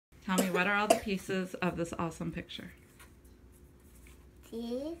Tell me, what are all the pieces of this awesome picture?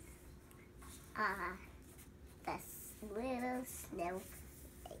 These are the little snowflakes.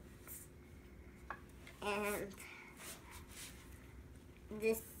 And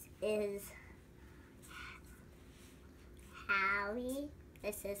this is Hallie.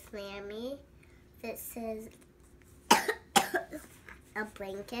 This is Lammy. This is a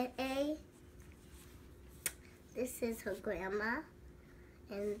blanket A. This is her grandma.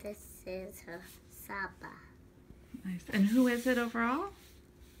 And this is her Saba. Nice. And who is it overall?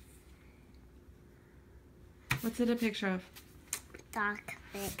 What's it a picture of? Doc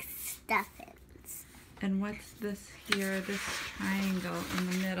McStuffins. And what's this here, this triangle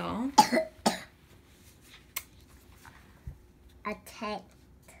in the middle? A tent.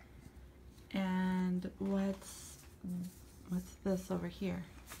 And what's this over here?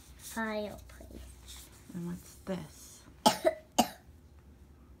 Fireplace. And what's this?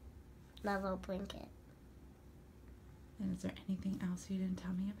 Level blanket. And is there anything else you didn't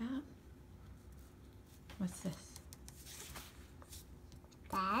tell me about? What's this?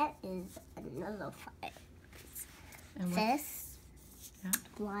 That is another fireplace. And This Yeah.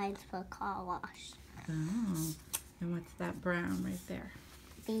 blinds for car wash. Oh. And what's that brown right there?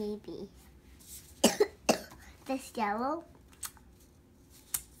 Baby. This yellow.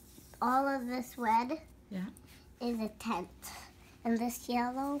 All of this red. Yeah. Is a tent. And this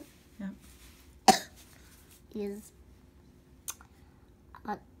yellow. Yeah. Is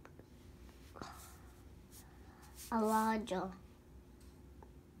a larger.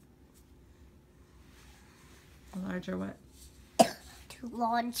 A larger what? To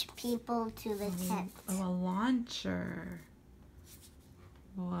launch people to the tent. Oh, a launcher.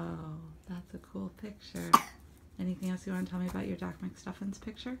 Whoa, that's a cool picture. Anything else you want to tell me about your Doc McStuffins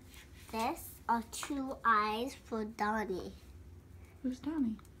picture? This are 2 eyes for Donnie. Who's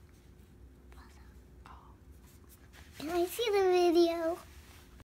Donnie? Can I see the